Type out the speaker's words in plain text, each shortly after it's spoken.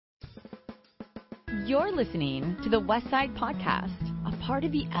You're listening to the Westside Podcast, a part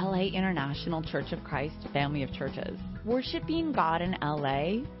of the LA International Church of Christ family of churches, worshiping God in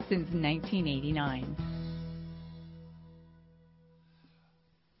LA since 1989.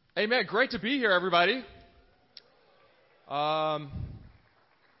 Amen. Great to be here, everybody. So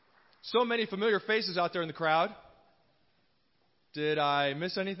many familiar faces out there in the crowd. Did I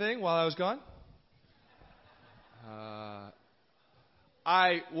miss anything while I was gone?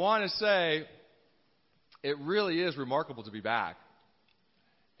 I want to say it really is remarkable to be back.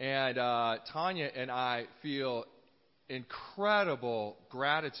 And Tanya and I feel incredible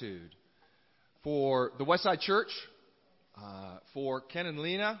gratitude for the Westside Church, for Ken and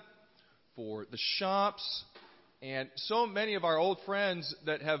Lena, for the Shomps, and so many of our old friends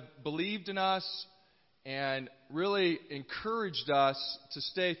that have believed in us and really encouraged us to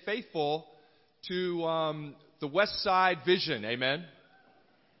stay faithful to the Westside vision. Amen.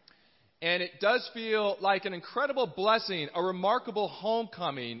 And it does feel like an incredible blessing, a remarkable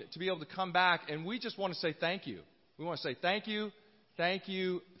homecoming to be able to come back. And we just want to say thank you. We want to say thank you, thank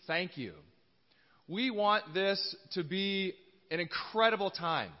you, thank you. We want this to be an incredible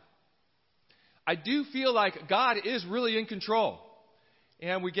time. I do feel like God is really in control.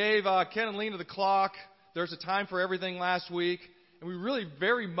 And we gave Ken and Lena the clock. There's a time for everything last week. And we really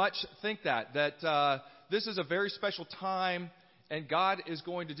very much think that this is a very special time. And God is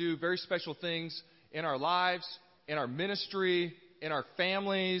going to do very special things in our lives, in our ministry, in our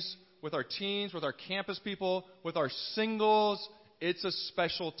families, with our teens, with our campus people, with our singles. It's a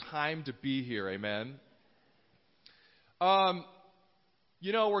special time to be here. Amen.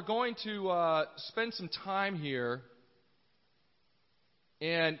 We're going to spend some time here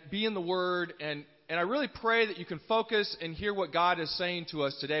and be in the Word. And I really pray that you can focus and hear what God is saying to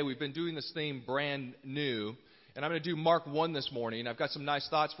us today. We've been doing this theme brand new. And I'm going to do Mark 1 this morning. I've got some nice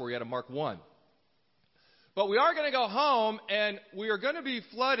thoughts for you out of Mark 1. But we are going to go home, and we are going to be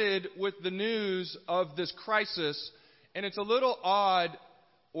flooded with the news of this crisis. And it's a little odd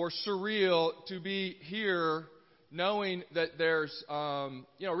or surreal to be here knowing that there's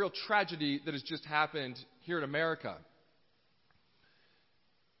real tragedy that has just happened here in America.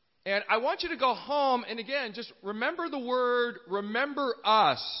 And I want you to go home, and again, just remember the word, remember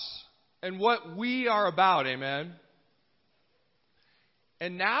us. And what we are about, amen?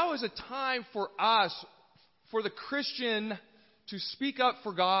 And now is a time for us, for the Christian, to speak up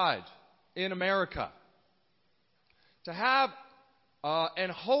for God in America. To have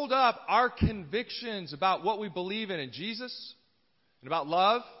and hold up our convictions about what we believe in Jesus, and about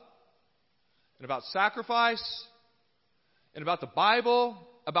love, and about sacrifice, and about the Bible,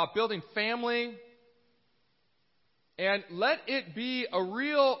 about building family. And let it be a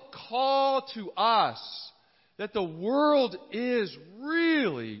real call to us that the world is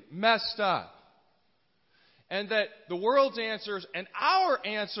really messed up. And that the world's answers and our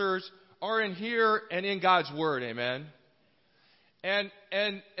answers are in here and in God's Word. Amen. And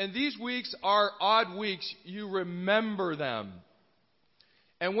these weeks are odd weeks. You remember them.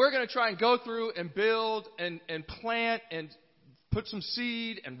 And we're going to try and go through and build and plant and put some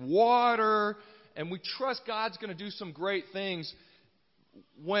seed and water. And we trust God's going to do some great things.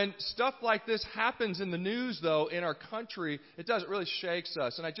 When stuff like this happens in the news, though, in our country, it really shakes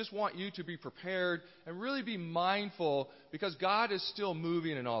us. And I just want you to be prepared and really be mindful because God is still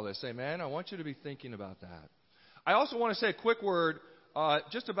moving in all this. Amen? I want you to be thinking about that. I also want to say a quick word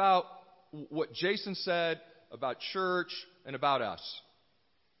just about what Jason said about church and about us.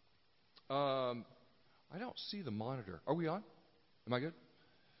 I don't see the monitor. Are we on? Am I good?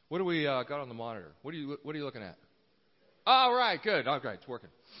 What do we got on the monitor? What are you looking at? All right, good. All right, it's working.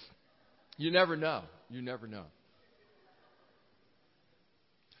 You never know. You never know.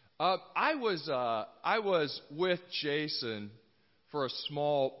 I was with Jason for a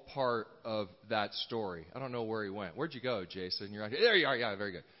small part of that story. I don't know where he went. Where'd you go, Jason? You're right here. There you are. Yeah,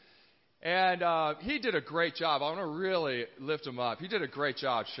 very good. And he did a great job. I want to really lift him up. He did a great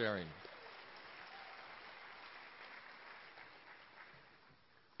job sharing.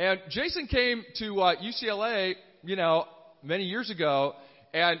 And Jason came to UCLA, many years ago,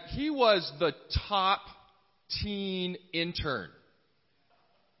 and he was the top teen intern.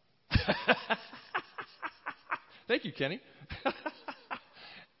 Thank you, Kenny.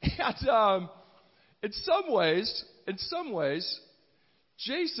 And in some ways,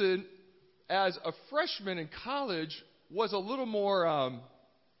 Jason, as a freshman in college, was a little more.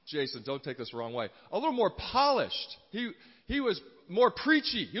 Jason, don't take this the wrong way. A little more polished. He was more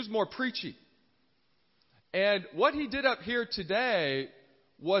preachy. He was more preachy. And what he did up here today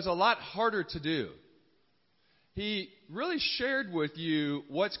was a lot harder to do. he really shared with you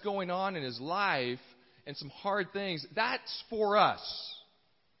what's going on in his life and some hard things. That's for us.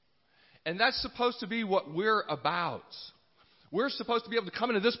 And that's supposed to be what we're about. We're supposed to be able to come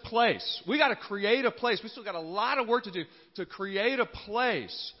into this place. We got to create a place. We still got a lot of work to do to create a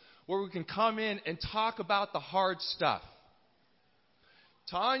place where we can come in and talk about the hard stuff.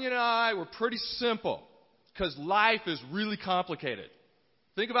 Tanya and I were pretty simple because life is really complicated.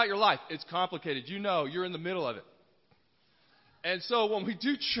 Think about your life. It's complicated. You know, you're in the middle of it. And so when we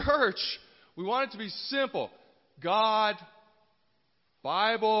do church, we want it to be simple. God,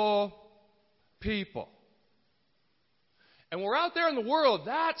 Bible, people. And we're out there in the world,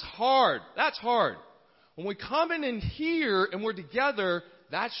 that's hard. That's hard. When we come in here and we're together,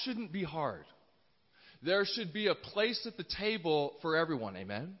 that shouldn't be hard. There should be a place at the table for everyone.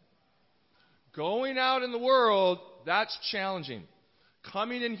 Amen? Going out in the world, that's challenging.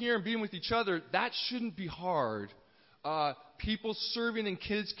 Coming in here and being with each other, that shouldn't be hard. People serving in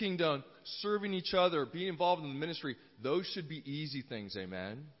Kids Kingdom, serving each other, being involved in the ministry, those should be easy things.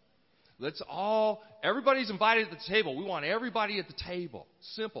 Amen? Everybody's invited at the table. We want everybody at the table.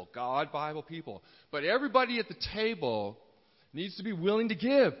 Simple. God, Bible, people. But everybody at the table needs to be willing to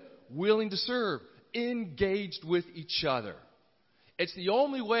give, willing to serve, engaged with each other. It's the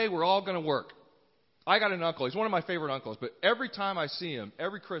only way we're all going to work. I got an uncle. He's one of my favorite uncles. But every time I see him,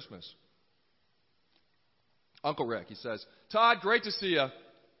 every Christmas, Uncle Rick, he says, Todd, great to see you.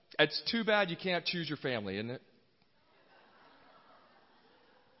 It's too bad you can't choose your family, isn't it?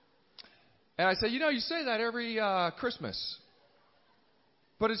 And I say, you say that every Christmas.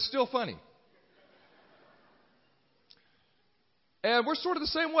 But it's still funny. And we're sort of the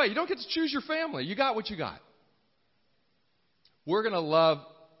same way. You don't get to choose your family. You got what you got. We're going to love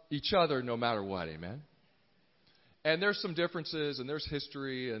each other no matter what. Amen? And there's some differences, and there's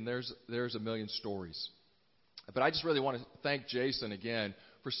history, and there's a million stories. But I just really want to thank Jason again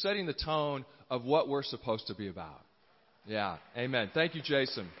for setting the tone of what we're supposed to be about. Yeah. Amen. Thank you,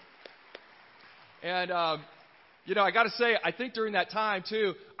 Jason. And, I got to say, I think during that time,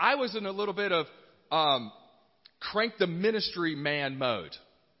 too, I was in a little bit of crank the ministry man mode.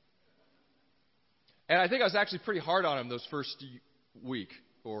 And I think I was actually pretty hard on him those first week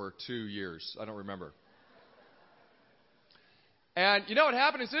or 2 years. I don't remember. And you know what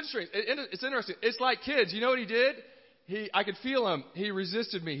happened? It's interesting. It's like kids. You know what he did? I could feel him. He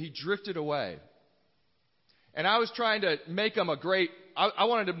resisted me. He drifted away. And I was trying to make him I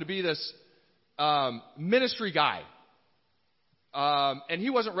wanted him to be this ministry guy. And he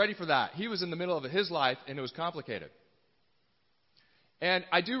wasn't ready for that. He was in the middle of his life, and it was complicated. And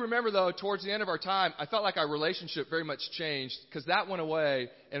I do remember, though, towards the end of our time, I felt like our relationship very much changed because that went away,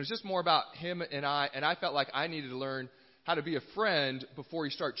 and it was just more about him and I felt like I needed to learn how to be a friend before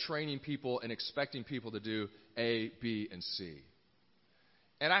you start training people and expecting people to do A, B, and C.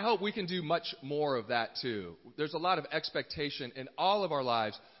 And I hope we can do much more of that, too. There's a lot of expectation in all of our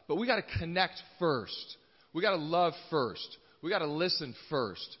lives, but we got to connect first. We got to love first. We got to listen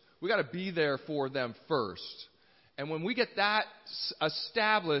first. We got to be there for them first. And when we get that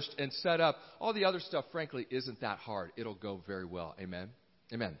established and set up, all the other stuff, frankly, isn't that hard. It'll go very well. Amen?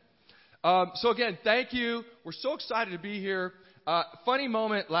 Amen. So again, thank you. We're so excited to be here. Funny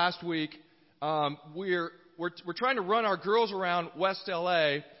moment last week. We're trying to run our girls around West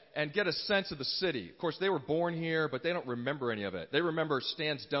LA and get a sense of the city. Of course, they were born here, but they don't remember any of it. They remember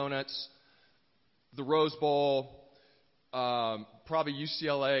Stan's Donuts, the Rose Bowl, probably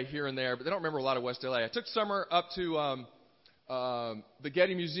UCLA here and there, but they don't remember a lot of West LA. I took Summer up to the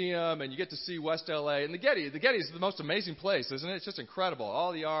Getty Museum, and you get to see West LA. And the Getty is the most amazing place, isn't it? It's just incredible.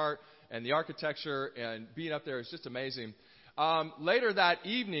 All the art and the architecture and being up there is just amazing. Later that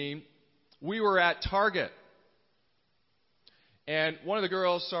evening, we were at Target. And one of the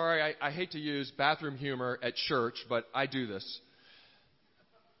girls, sorry, I hate to use bathroom humor at church, but I do this,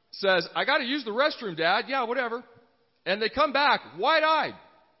 says, I got to use the restroom, Dad. Yeah, whatever. And they come back wide-eyed.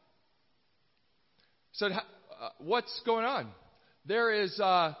 Said, what's going on? There is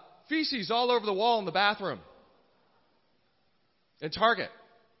feces all over the wall in the bathroom in Target.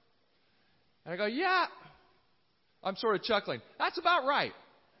 And I go, yeah. I'm sort of chuckling. That's about right.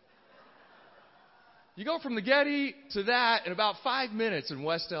 You go from the Getty to that in about 5 minutes in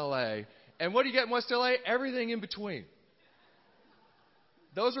West LA. And what do you get in West LA? Everything in between.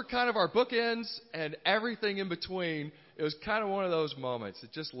 Those are kind of our bookends, and everything in between. It was kind of one of those moments. I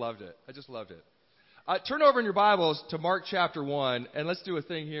just loved it. Turn over in your Bibles to Mark chapter 1, and let's do a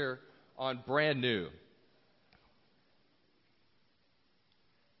thing here on brand new.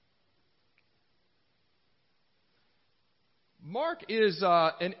 Mark is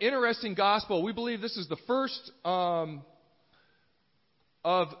an interesting gospel. We believe this is the first of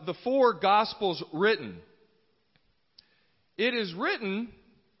the 4 gospels written. It is written,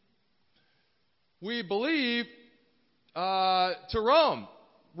 we believe, to Rome,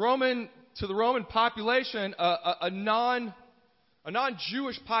 to the Roman population, a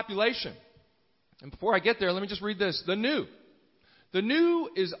non-Jewish population. And before I get there, let me just read this. The new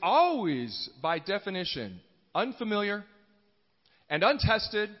is always, by definition, unfamiliar and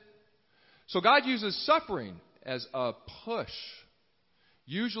untested. So God uses suffering as a push,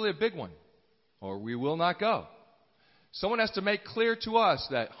 usually a big one, or we will not go. Someone has to make clear to us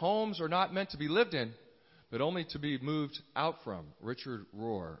that homes are not meant to be lived in, but only to be moved out from. Richard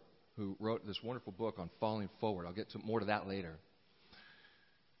Rohr, who wrote this wonderful book on falling forward. I'll get more to that later.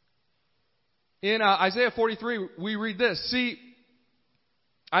 In Isaiah 43, we read this. See,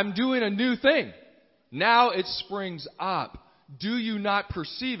 I'm doing a new thing. Now it springs up. Do you not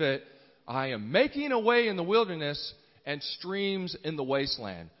perceive it? I am making a way in the wilderness and streams in the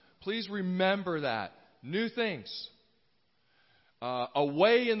wasteland. Please remember that. New things. A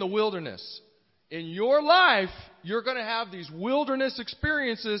way in the wilderness. In your life, you're going to have these wilderness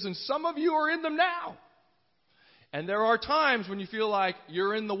experiences, and some of you are in them now. And there are times when you feel like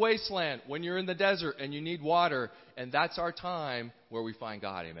you're in the wasteland, when you're in the desert and you need water, and that's our time where we find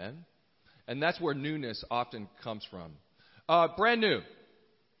God, amen? And that's where newness often comes from. Brand new.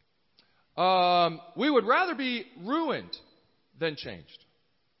 We would rather be ruined than changed.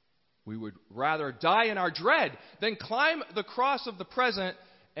 We would rather die in our dread than climb the cross of the present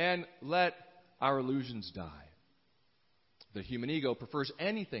and let our illusions die. The human ego prefers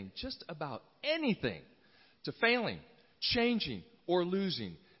anything, just about anything, to failing, changing, or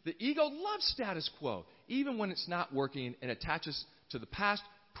losing. The ego loves status quo, even when it's not working, and attaches to the past,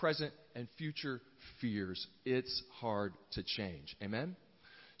 present, and future fears. It's hard to change. Amen?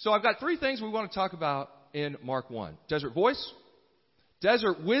 So I've got 3 things we want to talk about in Mark 1. Desert voice,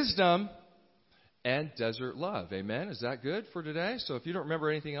 desert wisdom, and desert love. Amen? Is that good for today? So if you don't remember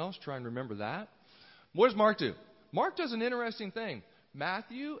anything else, try and remember that. What does Mark do? Mark does an interesting thing.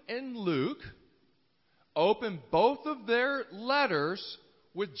 Matthew and Luke open both of their letters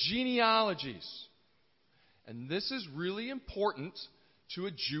with genealogies. And this is really important to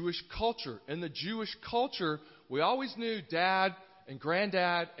a Jewish culture. In the Jewish culture, we always knew dad and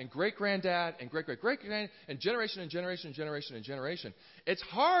granddad and great-granddad and great-great-great-granddad and generation and generation and generation and generation. It's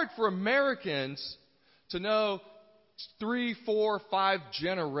hard for Americans to know 3, 4, 5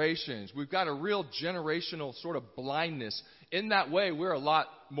 generations. We've got a real generational sort of blindness. In that way, we're a lot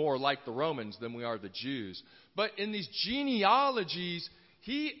more like the Romans than we are the Jews. But in these genealogies,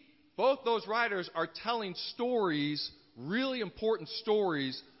 both those writers are telling stories, really important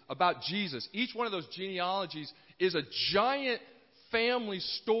stories about Jesus. Each one of those genealogies is a giant family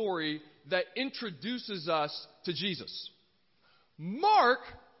story that introduces us to Jesus. Mark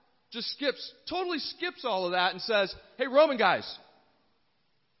just totally skips all of that and says, hey, Roman guys,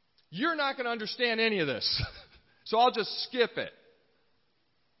 you're not going to understand any of this. So I'll just skip it.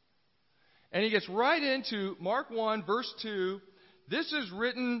 And he gets right into Mark 1, verse 2. This is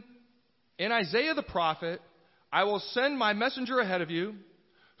written in Isaiah the prophet. I will send my messenger ahead of you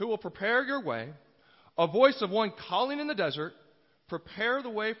who will prepare your way. A voice of one calling in the desert. Prepare the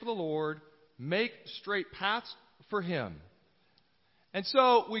way for the Lord. Make straight paths for him. And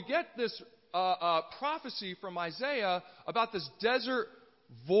so we get this prophecy from Isaiah about this desert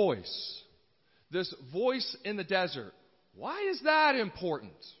voice. This voice in the desert. Why is that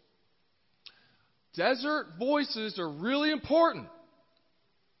important? Desert voices are really important.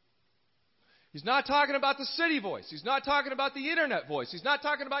 He's not talking about the city voice. He's not talking about the internet voice. He's not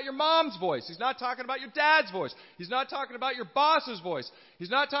talking about your mom's voice. He's not talking about your dad's voice. He's not talking about your boss's voice. He's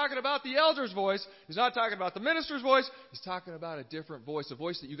not talking about the elder's voice. He's not talking about the minister's voice. He's talking about a different voice, a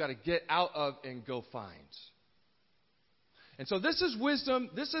voice that you got to get out of and go find. And so this is wisdom,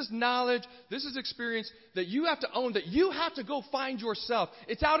 this is knowledge, this is experience that you have to own, that you have to go find yourself.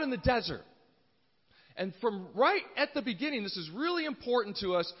 It's out in the desert. And from right at the beginning, this is really important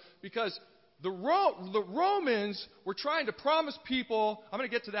to us because the Romans were trying to promise people, I'm going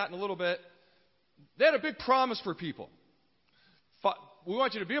to get to that in a little bit, they had a big promise for people. We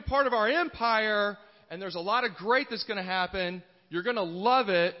want you to be a part of our empire, and there's a lot of great that's going to happen. You're going to love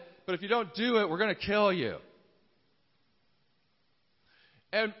it, but if you don't do it, we're going to kill you.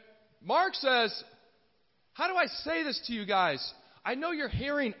 And Mark says, how do I say this to you guys? I know you're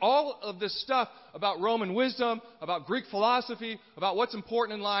hearing all of this stuff about Roman wisdom, about Greek philosophy, about what's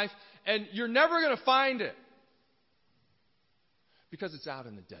important in life, and you're never going to find it because it's out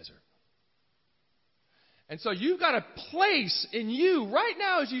in the desert. And so you've got a place in you right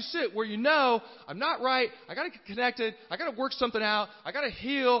now as you sit where you know, I'm not right, I got to get connected, I got to work something out, I got to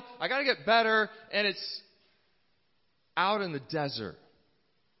heal, I got to get better, and it's out in the desert.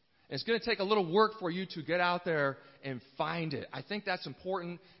 And it's going to take a little work for you to get out there and find it. I think that's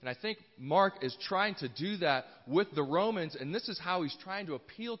important, and I think Mark is trying to do that with the Romans, and this is how he's trying to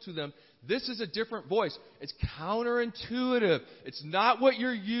appeal to them. This is a different voice. It's counterintuitive. It's not what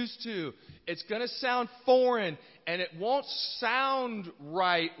you're used to. It's going to sound foreign, and it won't sound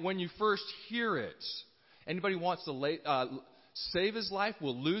right when you first hear it. Anybody who wants to save his life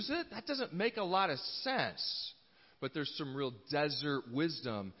will lose it? That doesn't make a lot of sense. But there's some real desert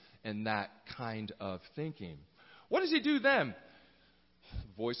wisdom in that kind of thinking. What does he do then?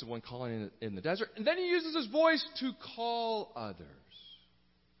 The voice of one calling in the desert. And then he uses his voice to call others.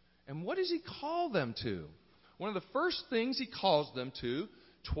 And what does he call them to? One of the first things he calls them to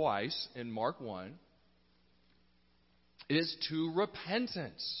twice in Mark 1 is to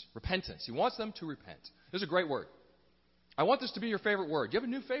repentance. Repentance. He wants them to repent. This is a great word. I want this to be your favorite word. Do you have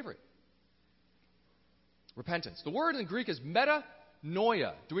a new favorite? Repentance. The word in Greek is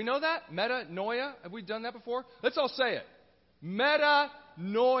metanoia. Do we know that? Metanoia. Have we done that before? Let's all say it.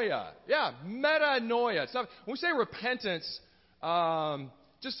 Metanoia. Yeah, metanoia. It's not, when we say repentance,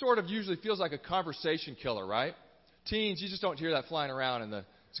 just sort of usually feels like a conversation killer, right? Teens, you just don't hear that flying around, and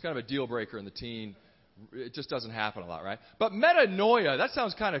it's kind of a deal breaker in the teen. It just doesn't happen a lot, right? But metanoia, that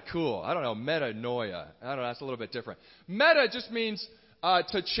sounds kind of cool. I don't know, metanoia. I don't know, that's a little bit different. Meta just means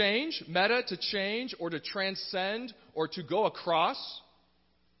to change, meta, to change, or to transcend, or to go across.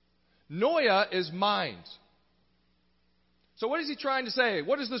 Noia is mind. So what is he trying to say?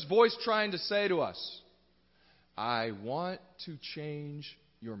 What is this voice trying to say to us? I want to change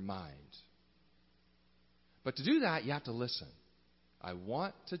your mind. But to do that, you have to listen. I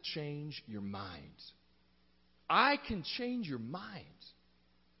want to change your mind. I can change your mind.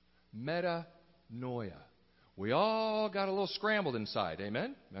 Metanoia. We all got a little scrambled inside.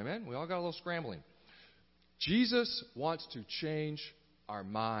 Amen? Amen? We all got a little scrambling. Jesus wants to change our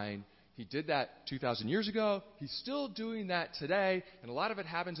mind. He did that 2,000 years ago. He's still doing that today. And a lot of it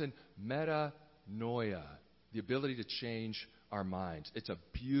happens in metanoia, the ability to change our minds. It's a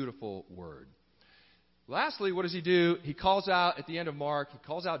beautiful word. Lastly, what does he do? He calls out, at the end of Mark, he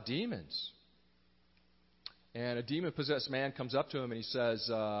calls out demons. And a demon-possessed man comes up to him and he says,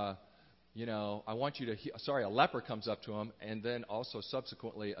 I want you to a leper comes up to him, and then also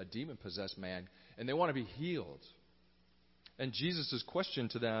subsequently a demon-possessed man, and they want to be healed. And Jesus' question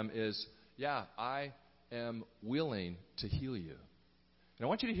to them is, I am willing to heal you. And I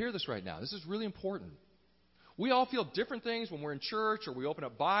want you to hear this right now. This is really important. We all feel different things when we're in church, or we open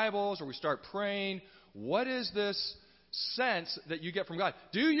up Bibles, or we start praying. What is this sense that you get from God?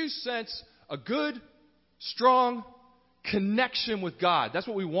 Do you sense a good, strong connection with God? That's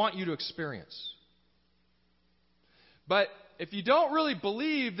what we want you to experience. But if you don't really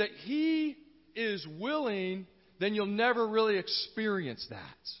believe that He is willing, then you'll never really experience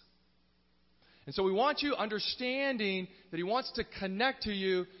that. And so we want you understanding that He wants to connect to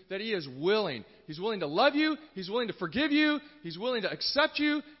you, that He is willing. He's willing to love you. He's willing to forgive you. He's willing to accept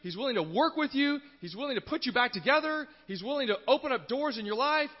you. He's willing to work with you. He's willing to put you back together. He's willing to open up doors in your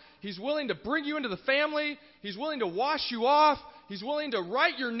life. He's willing to bring you into the family. He's willing to wash you off. He's willing to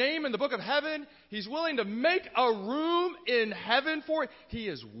write your name in the book of heaven. He's willing to make a room in heaven for it. He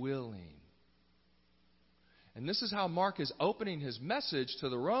is willing. And this is how Mark is opening his message to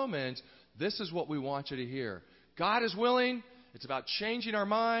the Romans. This is what we want you to hear. God is willing. It's about changing our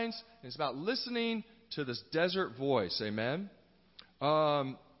minds. And it's about listening to this desert voice. Amen.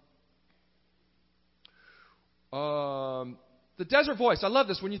 The desert voice. I love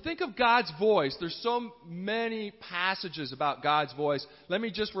this. When you think of God's voice, there's so many passages about God's voice. Let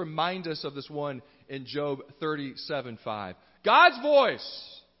me just remind us of this one in Job 37:5. God's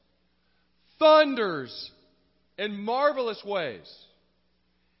voice thunders in marvelous ways.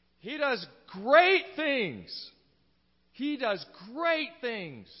 He does great things. He does great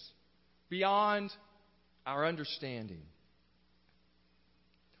things beyond our understanding.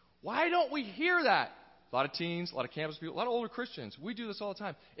 Why don't we hear that? A lot of teens, a lot of campus people, a lot of older Christians. We do this all the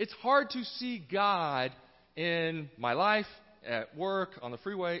time. It's hard to see God in my life, at work, on the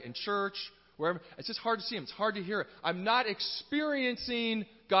freeway, in church, wherever. It's just hard to see Him. It's hard to hear it. I'm not experiencing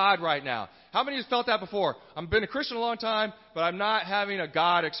God right now. How many of you felt that before? I've been a Christian a long time, but I'm not having a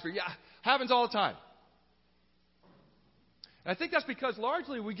God experience. Yeah, happens all the time. And I think that's because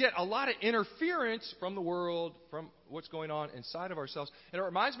largely we get a lot of interference from the world, from what's going on inside of ourselves. And it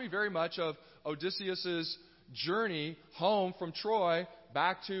reminds me very much of Odysseus' journey home from Troy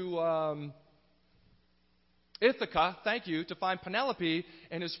back to Ithaca, thank you, to find Penelope.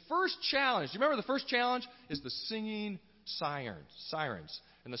 And his first challenge, do you remember the first challenge? Is the singing sirens.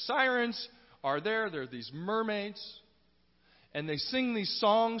 And the sirens are there. They're these mermaids. And they sing these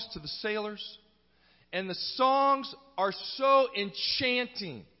songs to the sailors. And the songs are so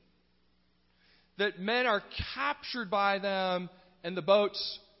enchanting that men are captured by them and the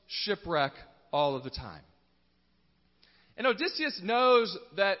boats shipwreck all of the time. And Odysseus knows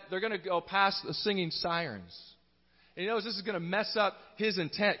that they're going to go past the singing sirens. And he knows this is going to mess up his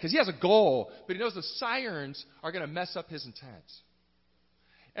intent because he has a goal, but he knows the sirens are going to mess up his intent.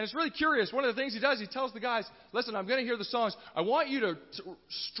 And it's really curious. One of the things he does, he tells the guys, listen, I'm going to hear the songs. I want you to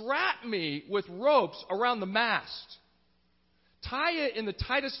strap me with ropes around the mast. Tie it in the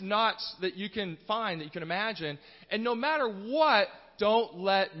tightest knots that you can find, that you can imagine. And no matter what, don't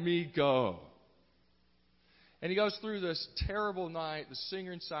let me go. And he goes through this terrible night, the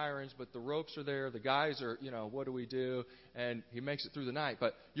singer and sirens, but the ropes are there. The guys are, what do we do? And he makes it through the night.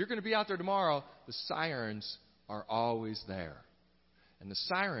 But you're going to be out there tomorrow. The sirens are always there. And the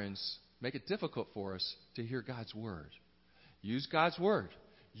sirens make it difficult for us to hear God's word. Use God's word.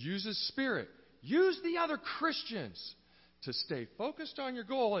 Use His Spirit. Use the other Christians to stay focused on your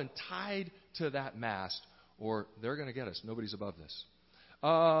goal and tied to that mast, or they're going to get us. Nobody's above this.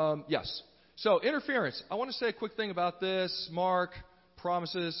 Yes. So, interference. I want to say a quick thing about this. Mark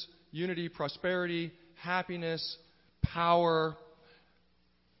promises unity, prosperity, happiness, power.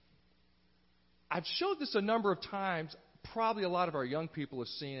 I've showed this a number of times. Probably a lot of our young people have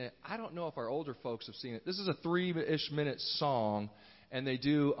seen it. I don't know if our older folks have seen it. This is a 3-ish minute song, and they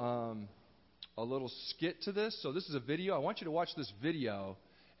do a little skit to this. So this is a video. I want you to watch this video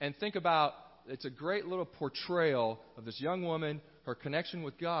and think about, it's a great little portrayal of this young woman, her connection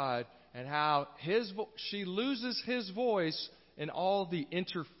with God, and how she loses his voice in all the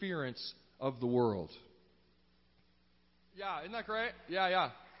interference of the world. Yeah, isn't that great? Yeah.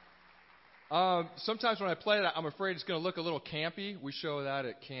 Sometimes when I play that, I'm afraid it's going to look a little campy. We show that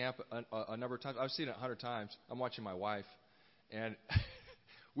at camp a number of times. I've seen it 100 times. I'm watching my wife, and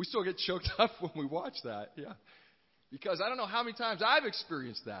we still get choked up when we watch that. Yeah, because I don't know how many times I've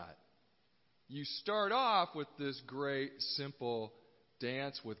experienced that. You start off with this great, simple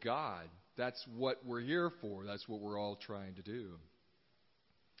dance with God. That's what we're here for. That's what we're all trying to do.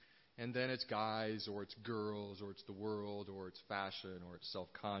 And then it's guys, or it's girls, or it's the world, or it's fashion, or it's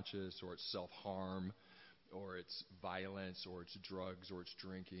self-conscious, or it's self-harm, or it's violence, or it's drugs, or it's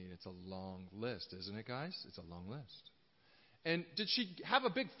drinking. It's a long list, isn't it, guys? It's a long list. And did she have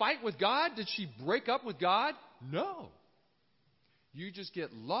a big fight with God? Did she break up with God? No. You just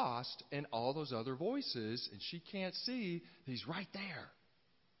get lost in all those other voices, and she can't see that He's right there.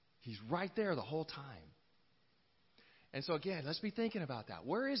 He's right there the whole time. And so again, let's be thinking about that.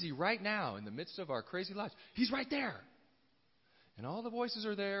 Where is He right now in the midst of our crazy lives? He's right there. And all the voices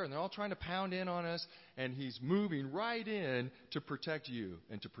are there, and they're all trying to pound in on us, and He's moving right in to protect you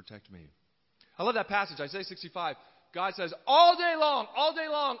and to protect me. I love that passage, Isaiah 65. God says, all day long,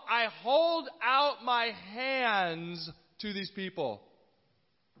 I hold out my hands to these people,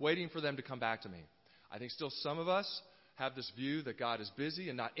 waiting for them to come back to me. I think still some of us have this view that God is busy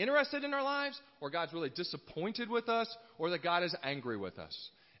and not interested in our lives, or God's really disappointed with us, or that God is angry with us.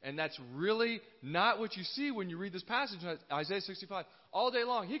 And that's really not what you see when you read this passage in Isaiah 65. All day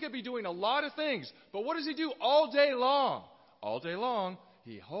long, He could be doing a lot of things, but what does He do all day long? All day long,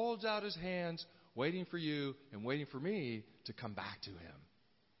 He holds out His hands, waiting for you and waiting for me to come back to Him.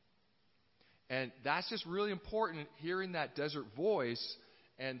 And that's just really important, hearing that desert voice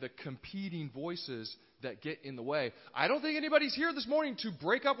and the competing voices that get in the way. I don't think anybody's here this morning to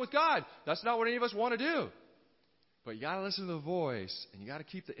break up with God. That's not what any of us want to do. But you got to listen to the voice, and you got to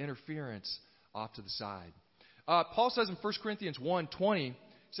keep the interference off to the side. Paul says in 1 Corinthians 1:20, he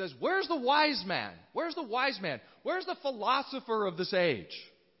says, where's the wise man? Where's the wise man? Where's the philosopher of this age?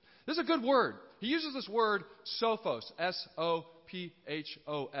 This is a good word. He uses this word sophos, S-O-P-H-O-S,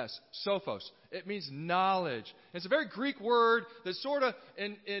 sophos. It means knowledge. It's a very Greek word that sort of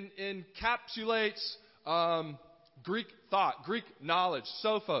encapsulates Greek thought, Greek knowledge,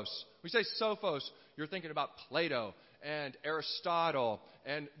 sophos. When you say sophos, you're thinking about Plato and Aristotle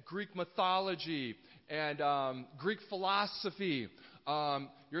and Greek mythology and Greek philosophy.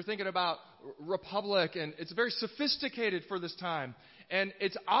 You're thinking about Republic, and it's very sophisticated for this time. And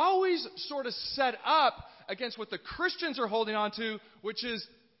it's always sort of set up against what the Christians are holding on to, which is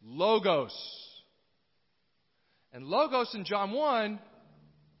logos. And logos in John 1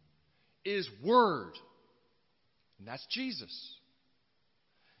 is word. And that's Jesus.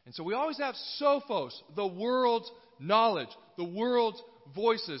 And so we always have sophos, the world's knowledge, the world's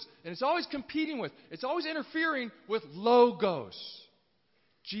voices. And it's always competing with, it's always interfering with logos.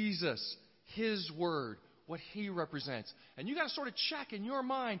 Jesus, His Word, what He represents. And you got to sort of check in your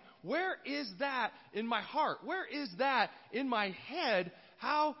mind, where is that in my heart? Where is that in my head?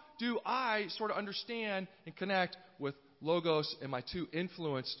 How do I sort of understand and connect with logos? Am I too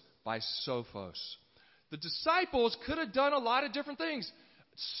influenced by sophos? The disciples could have done a lot of different things.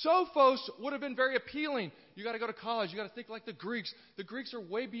 Sophos would have been very appealing. You got to go to college. You got to think like the Greeks. The Greeks are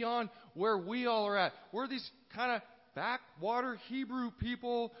way beyond where we all are at. We're these kind of backwater Hebrew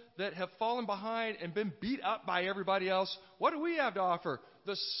people that have fallen behind and been beat up by everybody else. What do we have to offer?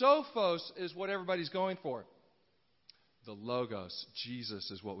 The sophos is what everybody's going for. The logos,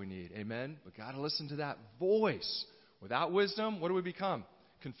 Jesus, is what we need. Amen? We got to listen to that voice. Without wisdom, what do we become?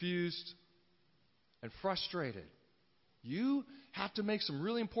 Confused and frustrated. You have to make some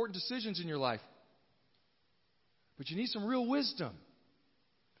really important decisions in your life. But you need some real wisdom.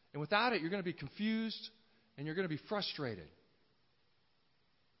 And without it, you're going to be confused and you're going to be frustrated.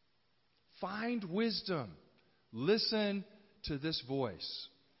 Find wisdom. Listen to this voice.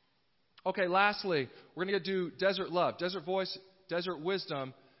 Okay, lastly, we're going to do desert love. Desert voice, desert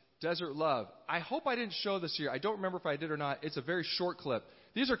wisdom, desert love. I hope I didn't show this here. I don't remember if I did or not. It's a very short clip.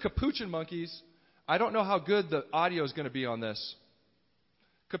 These are capuchin monkeys. I don't know how good the audio is going to be on this.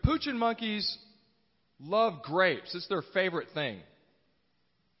 Capuchin monkeys love grapes. It's their favorite thing.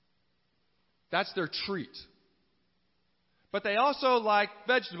 That's their treat. But they also like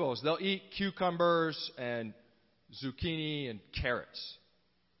vegetables. They'll eat cucumbers and zucchini and carrots.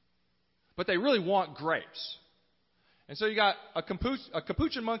 But they really want grapes. And so you got a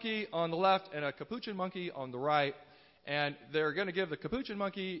capuchin monkey on the left and a capuchin monkey on the right. And they're going to give the capuchin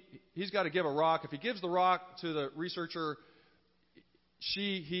monkey, he's got to give a rock. If he gives the rock to the researcher,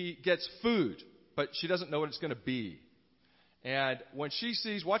 he gets food, but she doesn't know what it's going to be. And when she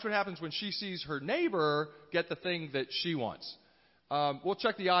sees, watch what happens when she sees her neighbor get the thing that she wants. We'll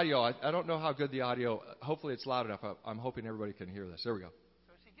check the audio. I don't know how good the audio, hopefully it's loud enough. I'm hoping everybody can hear this. There we go.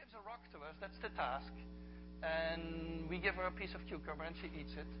 So she gives a rock to us, that's the task. And we give her a piece of cucumber and she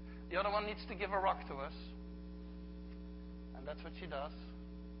eats it. The other one needs to give a rock to us. And that's what she does.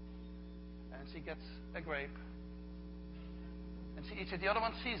 And she gets a grape. And she eats it. The other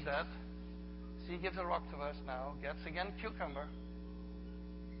one sees that. She gives a rock to us now. Gets again cucumber.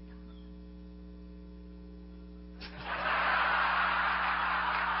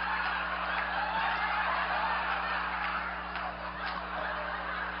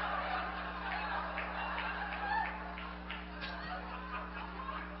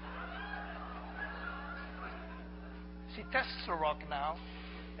 She tests the rock now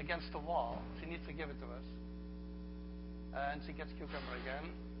against the wall. She needs to give it to us. And she gets cucumber again.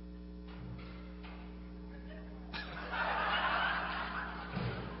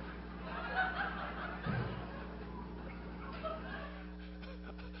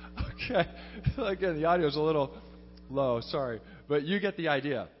 Okay. Again, the audio is a little low. Sorry. But you get the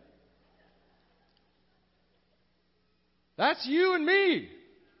idea. That's you and me.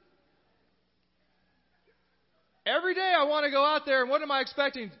 Every day I want to go out there, and what am I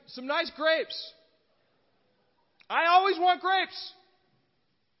expecting? Some nice grapes. I always want grapes.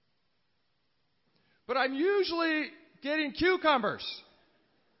 But I'm usually getting cucumbers.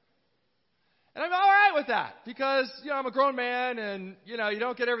 And I'm all right with that because, I'm a grown man and, you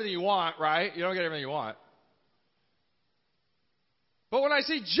don't get everything you want, right? You don't get everything you want. But when I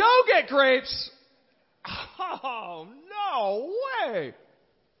see Joe get grapes, oh, no way.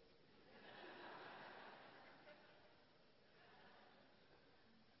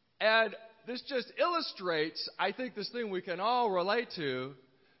 And this just illustrates, I think, this thing we can all relate to.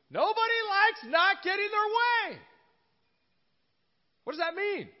 Nobody likes not getting their way. What does that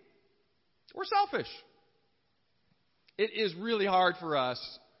mean? We're selfish. It is really hard for us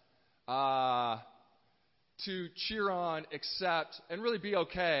to cheer on, accept, and really be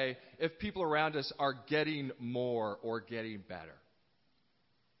okay if people around us are getting more or getting better.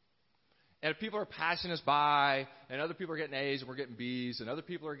 And if people are passing us by, and other people are getting A's and we're getting B's, and other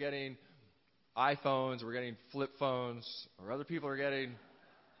people are getting iPhones and we're getting flip phones, or other people are getting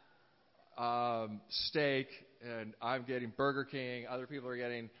steak and I'm getting Burger King, other people are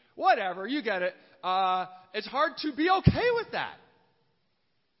getting whatever, you get it. It's hard to be okay with that.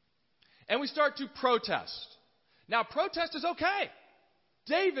 And we start to protest. Now, protest is okay.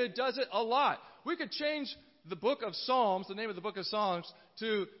 David does it a lot. We could change the book of Psalms, the name of the book of Psalms,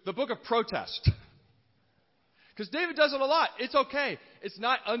 to the book of protest. Because David does it a lot. It's okay. It's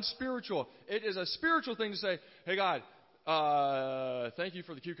not unspiritual. It is a spiritual thing to say, hey, God, thank you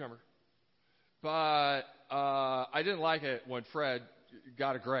for the cucumber. But I didn't like it when Fred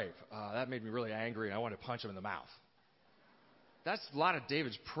got a grape. That made me really angry, and I wanted to punch him in the mouth. That's a lot of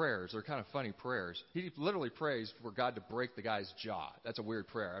David's prayers. They're kind of funny prayers. He literally prays for God to break the guy's jaw. That's a weird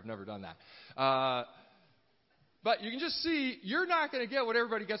prayer. I've never done that. But you can just see you're not going to get what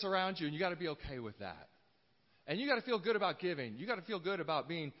everybody gets around you, and you got to be okay with that. And you got to feel good about giving. You got to feel good about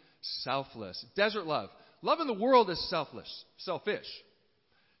being selfless. Desert love. Love in the world is selfish.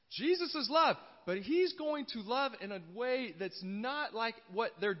 Jesus is love, but he's going to love in a way that's not like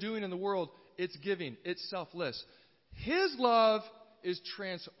what they're doing in the world. It's giving. It's selfless. His love is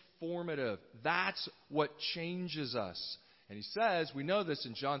transformative. That's what changes us. And he says, we know this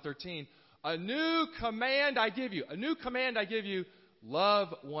in John 13, a new command I give you. A new command I give you.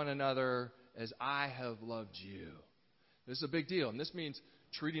 Love one another as I have loved you. This is a big deal. And this means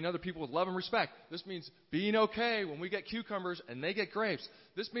treating other people with love and respect. This means being okay when we get cucumbers and they get grapes.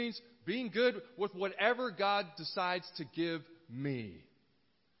 This means being good with whatever God decides to give me.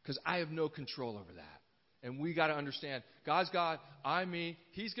 Because I have no control over that. And we got to understand, God's God, I'm me.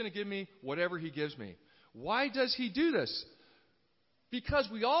 He's going to give me whatever he gives me. Why does he do this? Because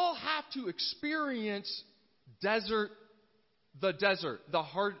we all have to experience the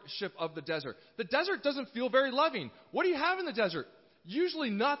hardship of the desert. The desert doesn't feel very loving. What do you have in the desert? Usually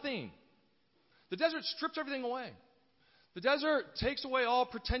nothing. The desert strips everything away. The desert takes away all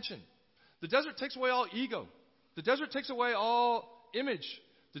pretension. The desert takes away all ego. The desert takes away all image.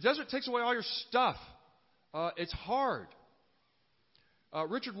 The desert takes away all your stuff. It's hard.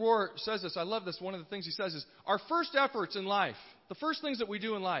 Richard Rohr says this. I love this. One of the things he says is, our first efforts in life, the first things that we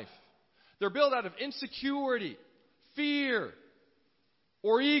do in life, they're built out of insecurity, fear,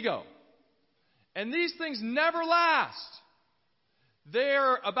 or ego. And these things never last.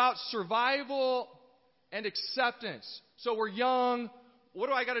 They're about survival and acceptance. So we're young. What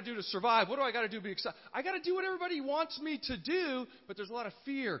do I got to do to survive? What do I got to do to be accepted? I got to do what everybody wants me to do, but there's a lot of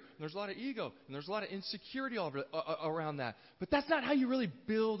fear, and there's a lot of ego, and there's a lot of insecurity around that. But that's not how you really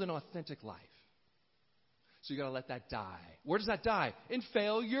build an authentic life. So you got to let that die. Where does that die? In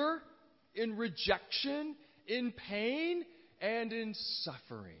failure, in rejection, in pain, and in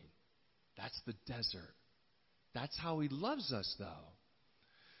suffering. That's the desert. That's how he loves us, though.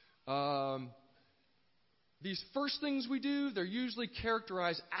 These first things we do, they're usually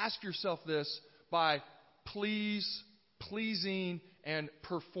characterized, ask yourself this, by pleasing, and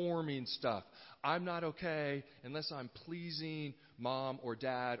performing stuff. I'm not okay unless I'm pleasing mom or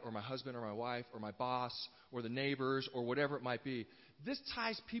dad or my husband or my wife or my boss or the neighbors or whatever it might be. This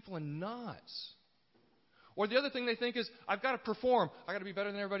ties people in knots. Or the other thing they think is, I've got to perform. I got to be better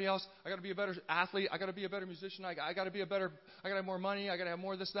than everybody else. I got to be a better athlete. I got to be a better musician. I got to have more money. I got to have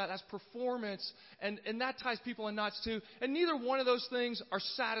more of this, that. That's performance. And that ties people in knots too. And neither one of those things are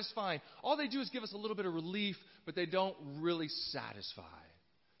satisfying. All they do is give us a little bit of relief, but they don't really satisfy.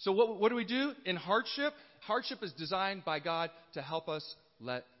 So what do we do in hardship? Hardship is designed by God to help us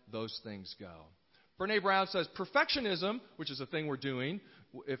let those things go. Brene Brown says, perfectionism, which is a thing we're doing,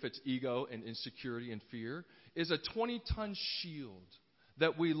 if it's ego and insecurity and fear, is a 20-ton shield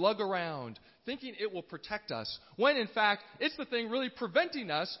that we lug around thinking it will protect us, when in fact it's the thing really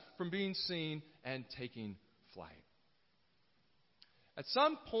preventing us from being seen and taking flight. At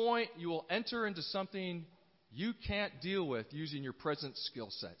some point, you will enter into something you can't deal with using your present skill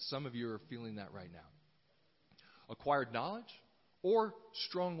set. Some of you are feeling that right now. Acquired knowledge or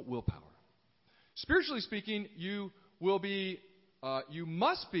strong willpower. Spiritually speaking, you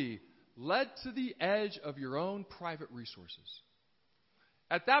must be led to the edge of your own private resources.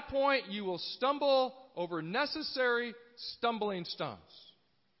 At that point, you will stumble over necessary stumbling stones.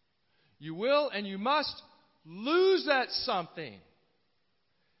 You will and you must lose at something.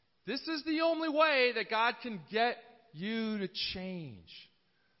 This is the only way that God can get you to change.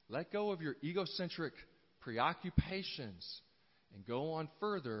 Let go of your egocentric preoccupations and go on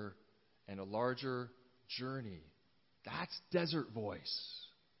further and a larger journey. That's desert voice.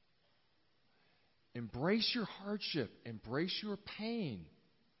 Embrace your hardship. Embrace your pain.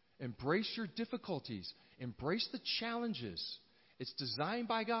 Embrace your difficulties. Embrace the challenges. It's designed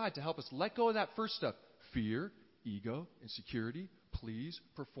by God to help us let go of that first stuff. Fear, ego, insecurity, please,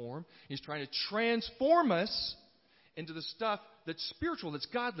 perform. He's trying to transform us into the stuff that's spiritual, that's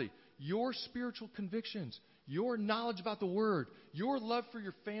godly. Your spiritual convictions, your knowledge about the Word, your love for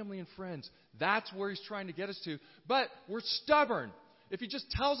your family and friends. That's where He's trying to get us to. But we're stubborn. If He just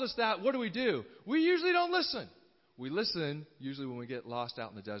tells us that, what do? We usually don't listen. We listen usually when we get lost out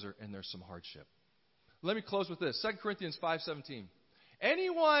in the desert and there's some hardship. Let me close with this. 2 Corinthians 5:17.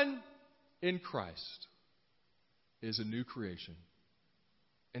 Anyone in Christ is a new creation.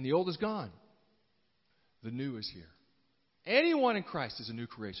 And the old is gone. The new is here. Anyone in Christ is a new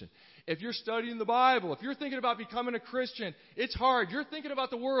creation. If you're studying the Bible, if you're thinking about becoming a Christian, it's hard. You're thinking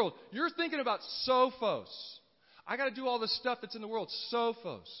about the world. You're thinking about sophos. I got to do all this stuff that's in the world,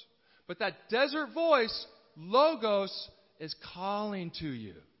 sophos. But that desert voice, logos, is calling to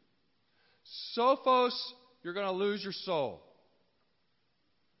you. Sophos, you're going to lose your soul.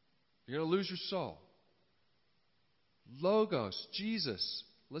 You're going to lose your soul. Logos, Jesus,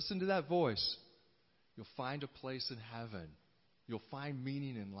 listen to that voice. You'll find a place in heaven. You'll find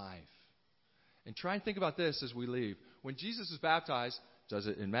meaning in life. And try and think about this as we leave. When Jesus is baptized, does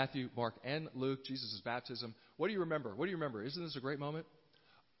it in Matthew, Mark, and Luke, Jesus' baptism, what do you remember? What do you remember? Isn't this a great moment?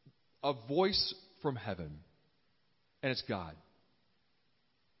 A voice from heaven. And it's God.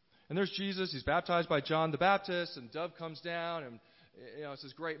 And there's Jesus. He's baptized by John the Baptist, and dove comes down, and it's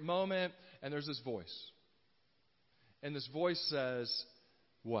this great moment, and there's this voice. And this voice says,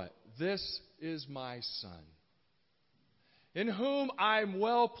 what? This is my Son, in whom I'm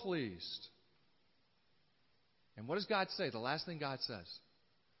well pleased. And what does God say? The last thing God says,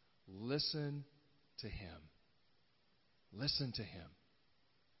 listen to Him. Listen to Him.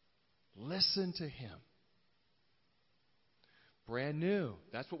 Listen to Him. Brand new.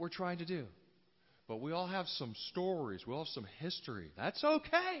 That's what we're trying to do. But we all have some stories. We all have some history. That's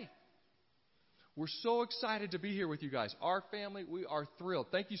okay. We're so excited to be here with you guys. Our family, we are thrilled.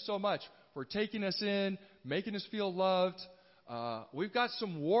 Thank you so much for taking us in, making us feel loved. We've got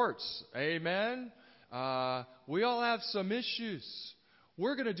some warts. Amen. We all have some issues.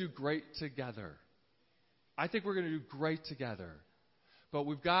 We're going to do great together. I think we're going to do great together. But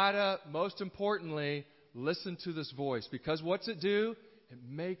we've got to, most importantly, listen to this voice. Because what's it do? It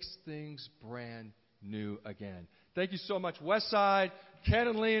makes things brand new again. Thank you so much, Westside, Ken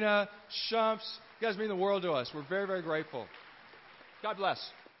and Lena, Shumps. You guys mean the world to us. We're very, very grateful. God bless.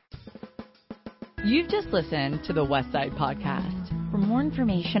 You've just listened to the Westside Podcast. For more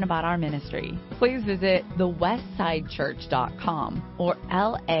information about our ministry, please visit thewestsidechurch.com or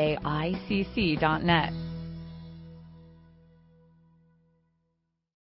laicc.net.